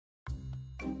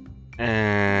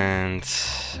And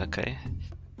okay,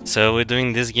 so we're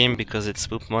doing this game because it's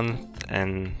spook month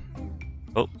and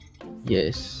oh,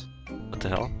 Yes. what the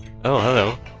hell? Oh,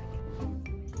 hello.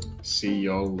 See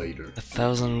y'all later.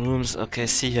 1,000 rooms. Okay,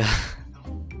 see ya.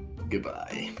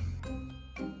 Goodbye.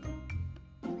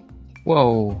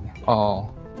 Whoa. Oh.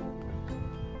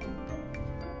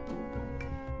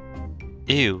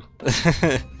 Ew.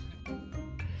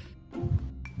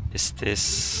 Is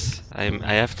this?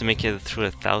 I have to make it through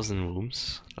 1,000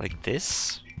 rooms like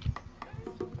this?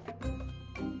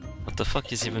 What the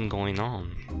fuck is even going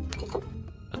on?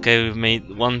 Okay, we've made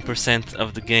 1%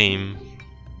 of the game.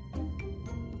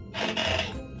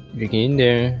 You're getting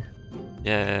there.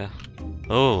 Yeah.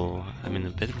 Oh, I'm in a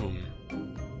bedroom.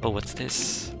 Oh, what's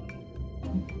this?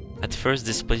 At first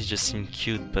this place just seemed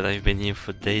cute, but I've been here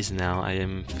for days now. I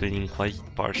am feeling quite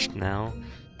parched now.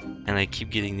 And I keep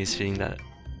getting this feeling that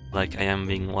like I am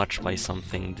being watched by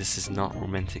something. This is not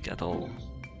romantic at all.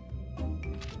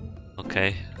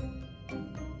 Okay.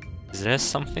 Is there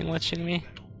something watching me?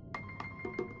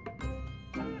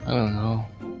 I don't know.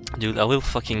 Dude, I will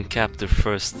fucking cap the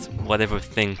first whatever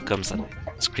thing comes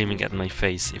screaming at my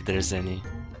face, if there's any.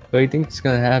 What do you think is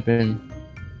gonna happen?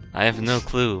 I have no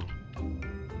clue.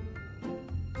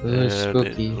 A little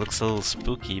spooky. It looks a little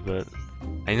spooky, but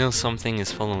I know something is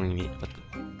following me.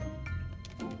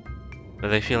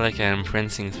 But I feel like I am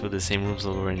prancing through the same rooms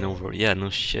over and over. Yeah,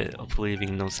 no shit. Hopefully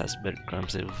leaving notes as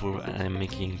breadcrumbs everywhere. I am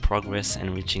making progress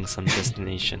and reaching some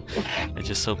destination. I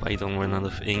just hope I don't run out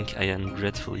of ink. I am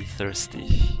dreadfully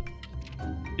thirsty.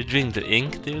 You drink the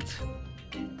ink, dude?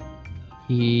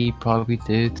 He probably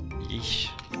did. Yeesh.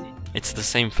 It's the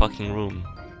same fucking room.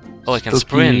 Oh, I can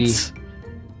Spooky. sprint!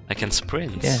 I can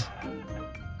sprint! Yeah.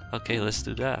 Okay, let's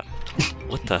do that.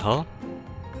 What the hell?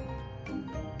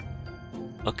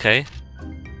 Okay.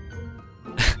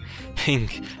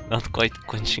 Ink, not quite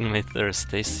quenching my thirst.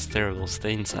 Taste is terrible.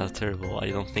 Stains are terrible.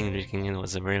 I don't think drinking it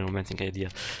was a very romantic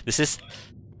idea. This is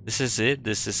it?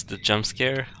 This is the jump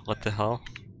scare? What the hell?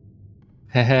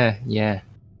 Haha, yeah.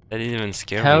 That didn't even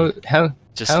scare me.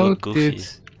 Just how look goofy.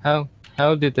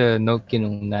 how did the note get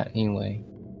on that anyway?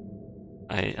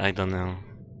 I don't know.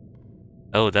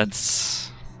 Oh,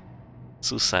 that's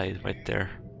suicide right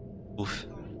there. Oof.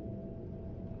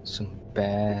 Some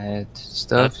bad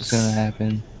stuff is gonna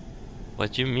happen.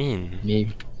 What do you mean?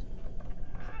 Maybe.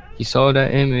 You saw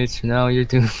that image, now you're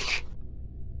doing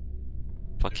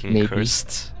Fucking Maybe.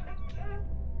 cursed.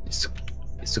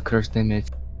 It's a cursed image.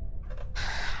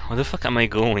 Where the fuck am I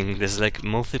going? There's like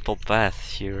multiple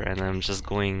paths here and I'm just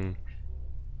going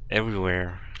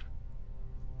everywhere.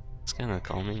 It's kinda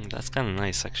calming. That's kinda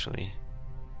nice actually.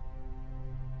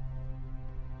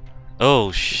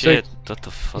 Oh shit, what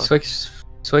the fuck?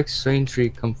 It's like strangely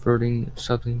comforting or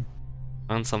something.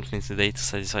 Found something today to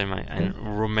satisfy my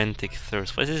romantic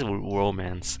thirst. What is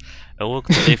romance? I woke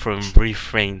today from a brief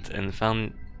faint and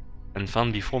found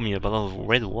before me a bottle of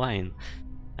red wine.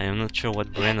 I am not sure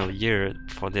what brand or year,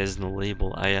 for there is no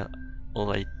label.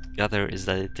 All I gather is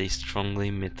that it tastes strongly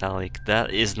metallic.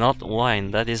 That is not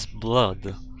wine, that is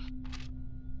blood.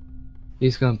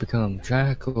 He's gonna become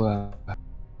Dracula.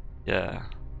 Yeah.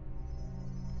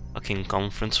 Fucking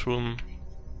conference room.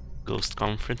 Ghost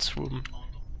conference room.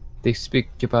 They speak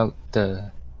about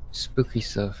the spooky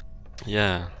stuff.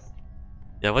 Yeah.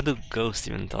 Yeah, what do ghosts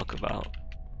even talk about?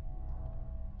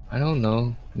 I don't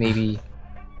know. Maybe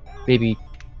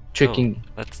tricking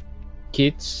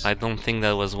kids. I don't think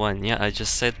that was one. Yeah, I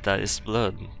just said that is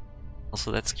blood.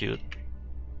 Also, that's cute.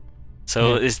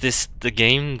 So is this the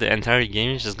game? The entire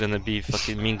game is just gonna be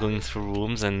fucking me going through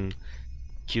rooms and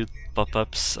cute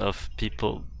pop-ups of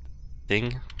people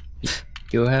thing?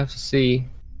 You'll have to see.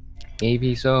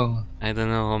 Maybe so. I don't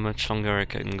know how much longer I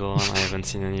can go on. I haven't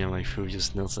seen any of my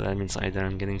previous notes, so that means either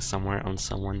I'm getting somewhere or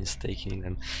someone is taking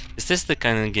them. Is this the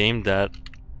kind of game that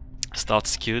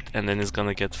starts cute and then is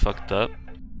gonna get fucked up?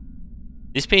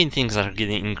 These paintings are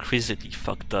getting increasingly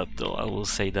fucked up though, I will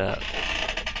say that.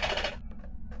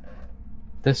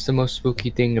 That's the most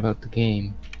spooky thing about the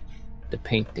game. The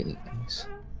paintings.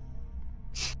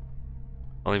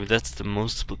 Well, if that's the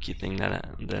most spooky thing,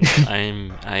 then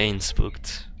I ain't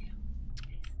spooked.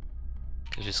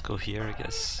 Can I just go here, I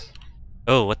guess?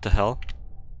 Oh, what the hell?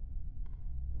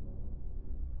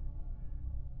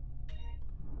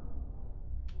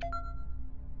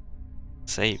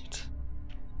 Saved.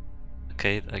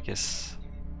 Okay, I guess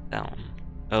down.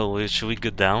 Oh, well, should we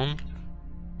go down?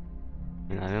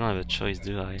 I mean, I don't have a choice,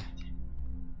 do I?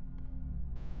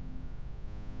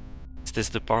 Is this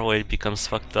the part where it becomes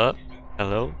fucked up?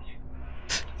 Hello?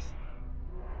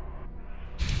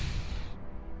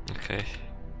 Okay.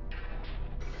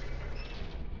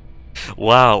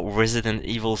 Wow, Resident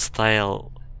Evil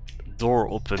style door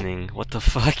opening. What the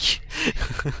fuck?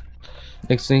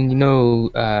 Next thing you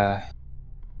know,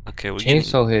 Okay, we're getting...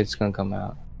 Chainsaw Head's gonna come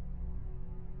out.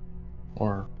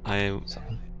 Or I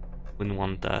something. wouldn't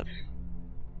want that.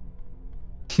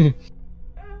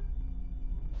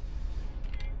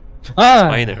 Ah!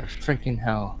 Spider. Freaking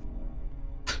hell.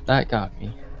 That got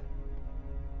me.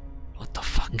 What the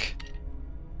fuck?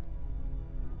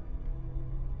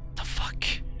 The fuck?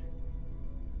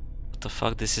 What the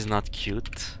fuck? This is not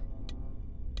cute.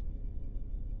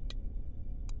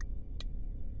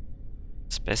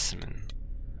 Specimen.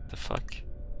 The fuck?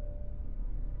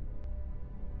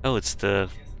 Oh, it's the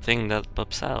thing that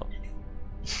pops out.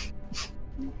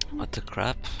 What the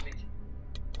crap?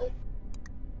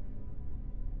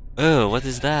 Oh, what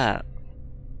is that?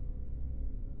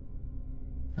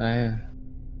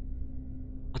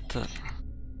 What the?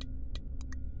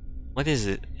 What is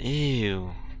it?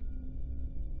 Ew.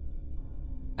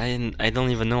 I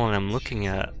don't even know what I'm looking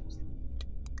at.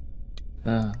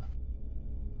 The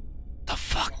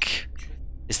fuck?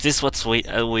 Is this what's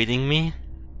awaiting me?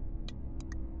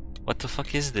 What the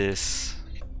fuck is this?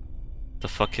 The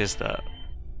fuck is that?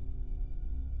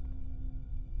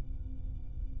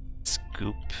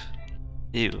 Scoop.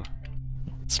 Ew.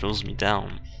 It slows me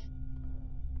down.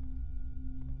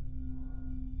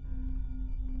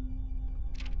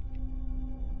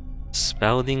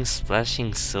 Spouting,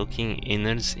 splashing, soaking,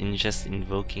 innards, ingest,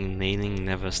 invoking, nailing,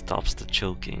 never stops the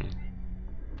choking.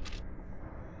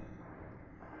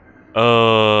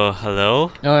 Oh,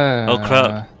 hello? Oh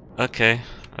crap. Okay,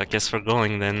 I guess we're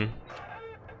going then.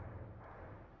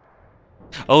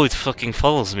 Oh, it fucking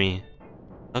follows me.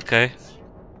 Okay.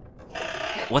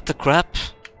 What the crap?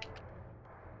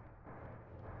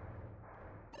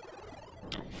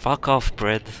 Fuck off,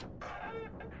 bread.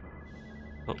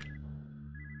 Oh.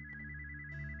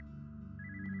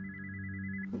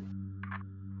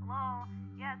 Hello?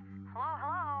 Yes. Hello,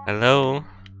 hello? Hello?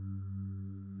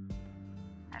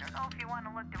 I don't know if you want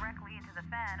to look directly into the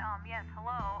fan. Yes,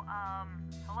 hello.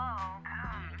 Hello? Hello,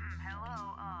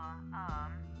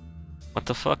 What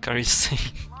the fuck are you saying?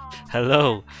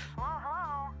 Hello? Hello,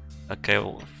 hello? Okay,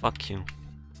 well, fuck you.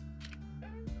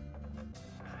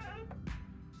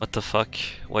 What the fuck?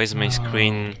 Why is my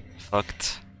screen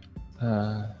fucked?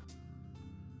 I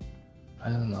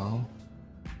don't know.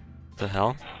 What the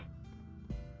hell?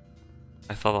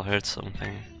 I thought I heard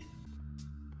something.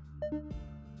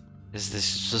 Is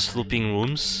this just looping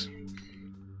rooms?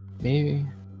 Maybe.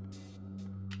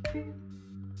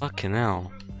 Fucking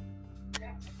hell.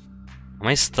 Am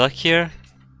I stuck here?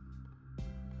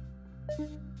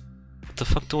 What the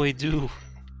fuck do I do?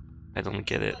 I don't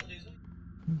get it.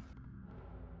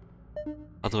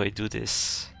 How do I do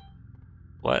this?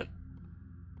 What?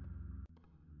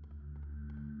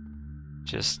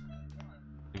 Just...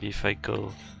 maybe if I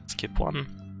go skip one?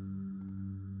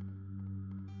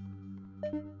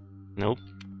 Nope.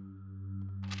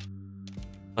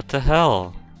 What the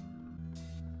hell?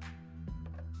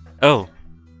 Oh.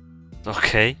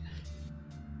 Okay.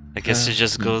 I guess you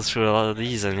just go through a lot of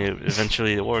these and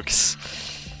eventually it works.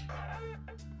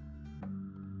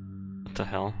 What the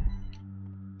hell?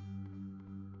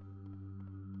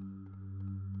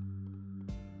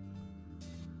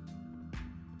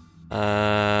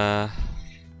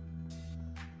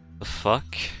 The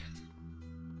fuck?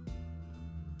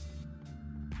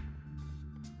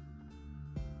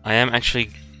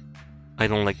 I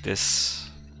don't like this.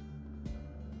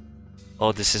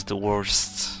 Oh, this is the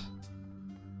worst.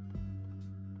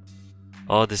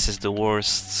 Oh, this is the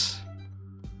worst.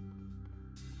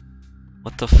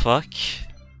 What the fuck?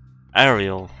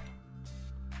 Areil.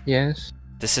 Yes.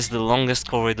 This is the longest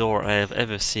corridor I have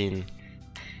ever seen.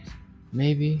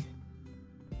 Maybe.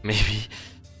 Maybe.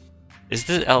 Is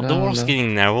the outdoors no.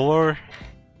 getting narrower?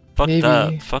 Fuck Maybe.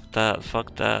 that, fuck that,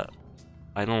 fuck that.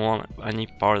 I don't want any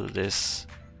part of this.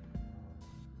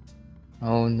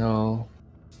 Oh no.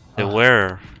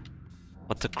 Where?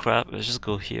 What the crap? Let's just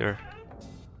go here.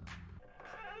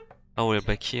 Oh, we're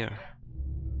back here.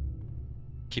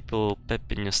 Keep a little pep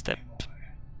in your step.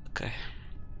 Okay.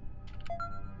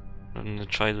 I'm gonna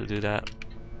try to do that.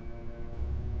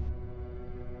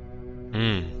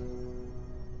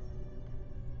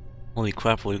 Holy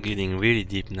crap, we're getting really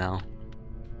deep now.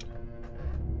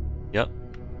 Yep.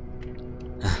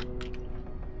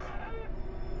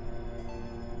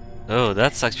 Oh,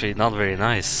 that's actually not very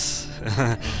nice.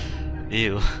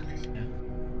 Ew.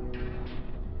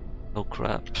 Oh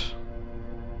crap.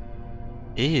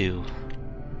 Ew.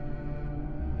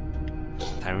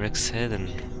 T-Rex head and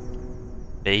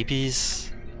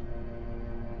babies.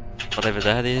 Whatever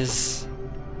that is.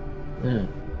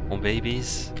 More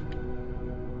babies.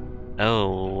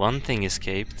 Oh, one thing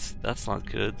escaped. That's not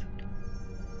good.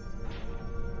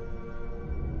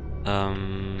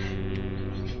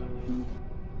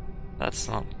 That's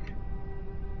not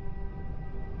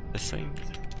the thing.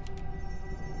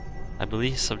 I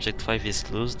believe subject 5 is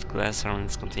closed. Glass around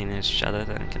its container is shattered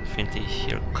and I can faintly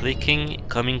hear clicking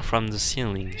coming from the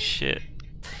ceiling. Shit.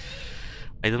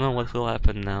 I don't know what will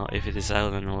happen now. If it is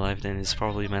out and alive, then it's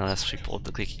probably my last report.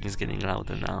 The clicking is getting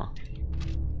louder now.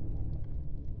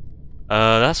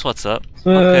 That's what's up.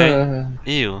 Okay.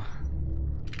 Ew.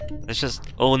 Let's just...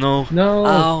 Oh no. No.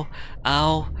 Ow.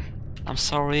 Ow. I'm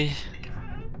sorry.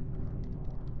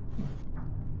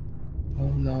 Oh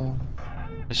no.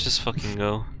 Let's just fucking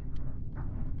go.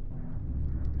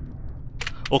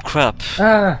 Oh crap.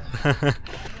 Ah.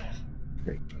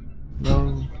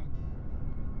 No.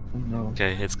 Oh no.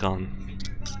 Okay, it's gone.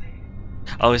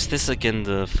 Oh, is this again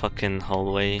the fucking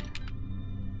hallway?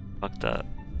 Fuck that.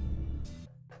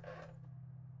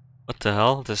 What the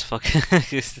hell? This fucking...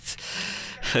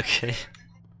 Okay.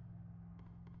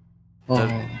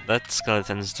 Oh. That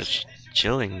skeleton's just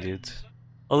chilling, dude.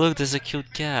 Oh look, there's a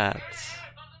cute cat.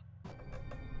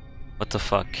 What the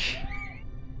fuck?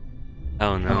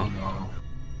 Oh no. no.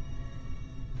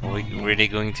 Are we really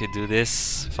going to do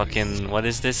this? Fucking... What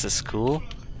is this? A school?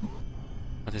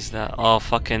 What is that? Oh,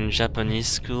 fucking Japanese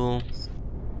school.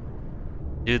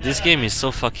 Dude, this game is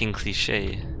so fucking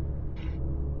cliche.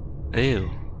 Ew.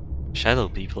 Shadow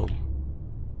people.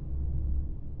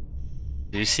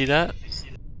 Do you see that?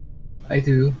 I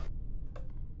do.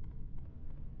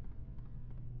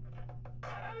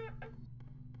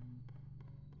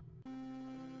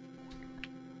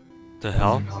 The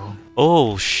hell? No.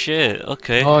 Oh shit,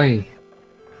 okay. Oi.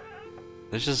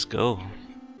 Let's just go.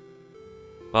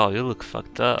 Wow, you look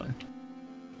fucked up.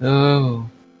 No.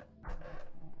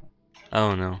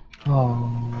 Oh no.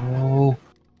 Oh.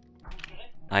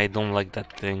 I don't like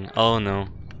that thing. Oh no.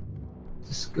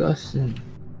 Disgusting.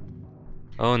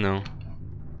 Oh no.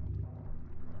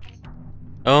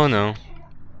 Oh no.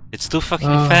 It's too fucking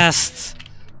Oh. fast.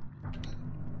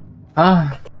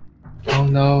 Ah. Oh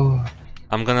no.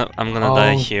 I'm gonna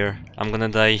die here. I'm gonna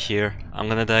die here. I'm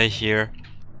gonna die here.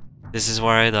 This is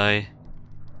where I die.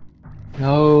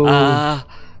 No. Ah.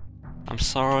 I'm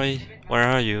sorry. Where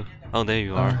are you? Oh, there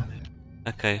you are.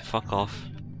 Okay, fuck off.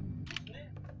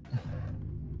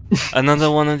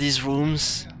 Another one of these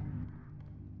rooms.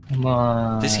 Come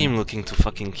on. This game looking to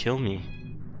fucking kill me.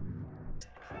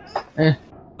 Eh.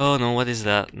 Oh no, what is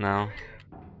that now?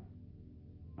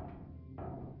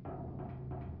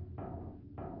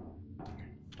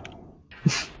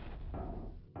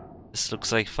 This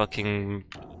looks like fucking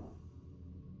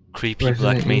creepy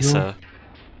Resident Black Mesa.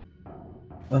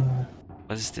 Evil?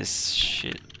 What is this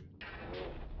shit?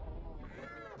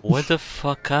 Where the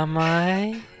fuck am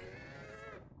I?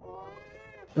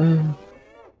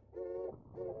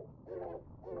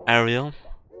 Areil?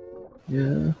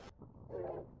 Yeah.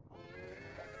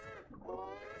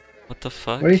 What the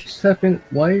fuck? Why are you stepping?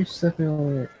 Why are you stepping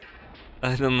on it?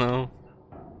 I don't know.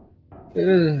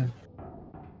 Ugh.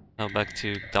 Now back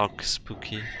to dark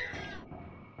spooky.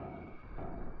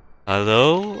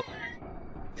 Hello?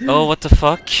 Oh, what the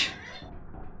fuck?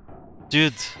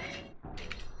 Dude.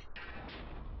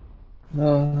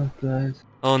 Oh, God.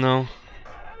 Oh no.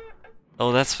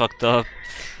 Oh, that's fucked up.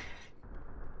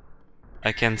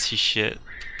 I can't see shit.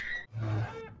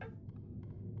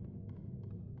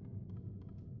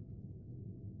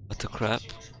 What the crap?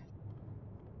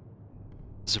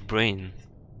 There's a brain.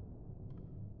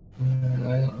 I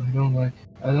don't like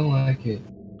it.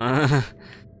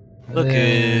 Look,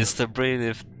 it's the brain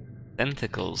with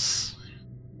tentacles.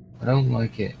 I don't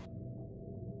like it.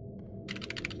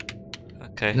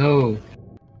 Okay. No.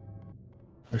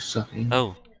 Or something.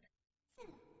 Oh.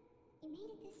 You made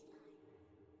it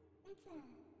this far.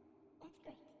 That's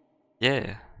great.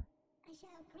 Yeah. I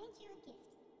shall grant you a gift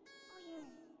for your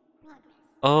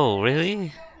progress. Oh,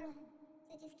 really?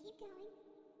 So just keep going.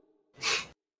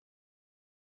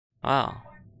 Wow.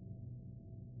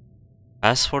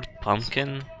 Password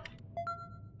pumpkin?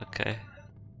 Okay.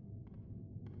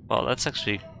 Well, that's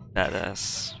actually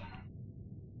badass.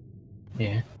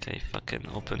 Yeah. Okay, fucking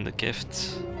open the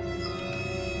gift.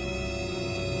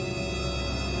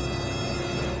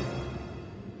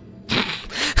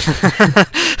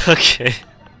 Okay.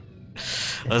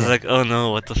 I was like, oh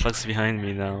no, what the fuck's behind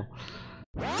me now?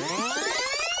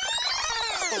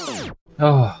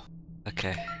 Oh,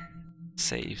 Okay.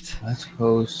 Saved. that's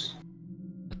close.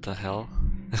 What the hell?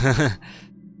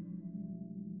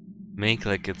 Make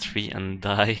like a tree and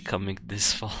die coming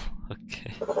this fall.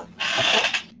 Okay.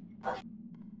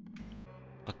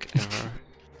 Fuck error.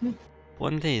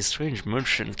 One day, a strange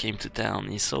merchant came to town.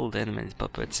 He sold animated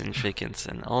puppets and chickens,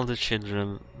 and all the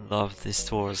children loved his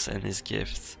stores and his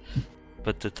gifts.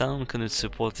 But the town couldn't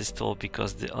support his store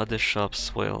because the other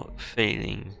shops were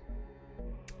failing.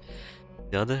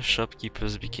 The other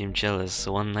shopkeepers became jealous,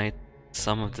 so one night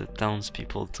some of the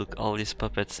townspeople took all his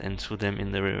puppets and threw them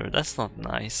in the river. That's not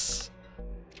nice.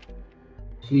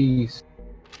 Jeez.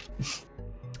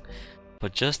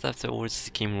 But just afterwards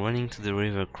he came running to the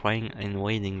river, crying and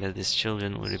wailing that his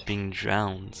children were being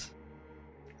drowned.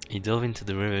 He dove into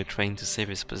the river trying to save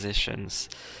his possessions.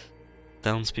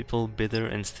 Townspeople, bitter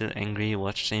and still angry,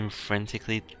 watched him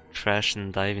frantically trash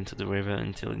and dive into the river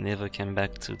until he never came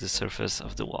back to the surface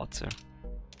of the water.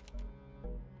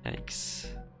 Yikes.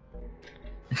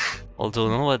 Although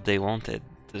not what they wanted,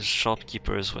 the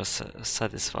shopkeepers were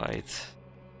satisfied.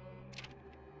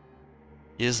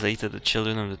 Years later, the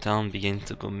children of the town began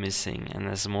to go missing, and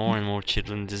as more and more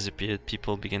children disappeared,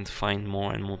 people began to find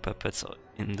more and more puppets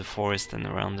in the forest and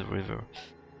around the river.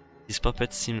 These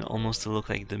puppets seemed almost to look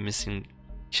like the missing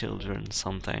children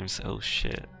sometimes. Oh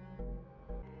shit.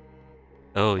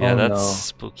 Oh yeah, Oh, that's no.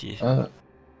 spooky. Oh,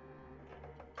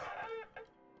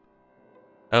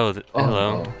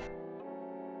 Hello. no.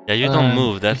 Yeah, you don't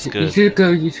move, that's you good.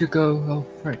 You should go. Oh,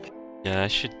 frick. Yeah, I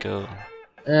should go.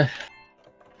 Get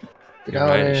You're out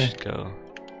right, of I there. should go.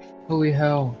 Holy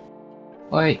hell.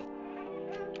 Wait.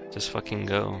 Just fucking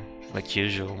go, like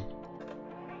usual.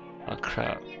 Oh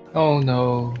crap. Oh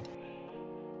no.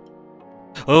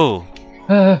 Oh!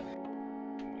 Ah,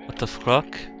 What the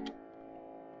fuck?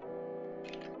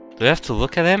 Do I have to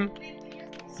look at him?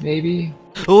 maybe.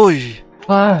 Oi!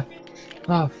 Ah.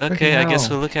 Oh, Okay, I guess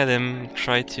hell. we'll look at him.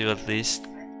 Try to at least.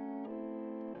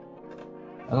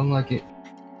 I don't like it.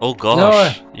 Oh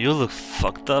gosh, you look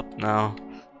fucked up now.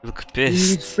 You look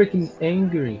He's pissed. freaking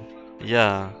angry.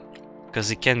 Yeah, because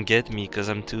he can't get me because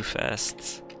I'm too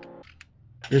fast.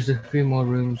 There's a few more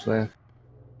rooms left.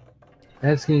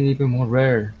 That's getting even more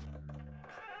rare.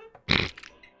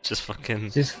 Just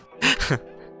fucking. Just.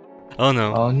 Oh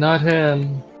no. Oh, not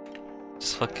him.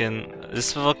 Just fucking.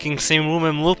 This fucking same room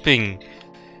I'm looping.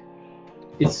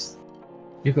 It's.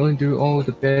 You're going through all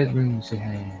the bedrooms it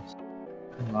has.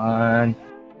 Come on.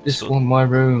 Just So- one more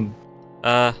room.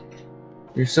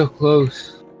 You're so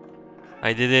close.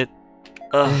 I did it.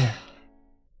 Ugh.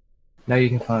 Now you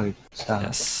can finally stop.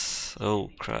 Yes. Oh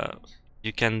crap.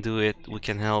 You can do it. We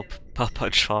can help. Papa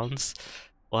John's.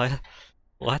 What?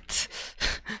 What?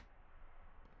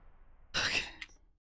 Okay.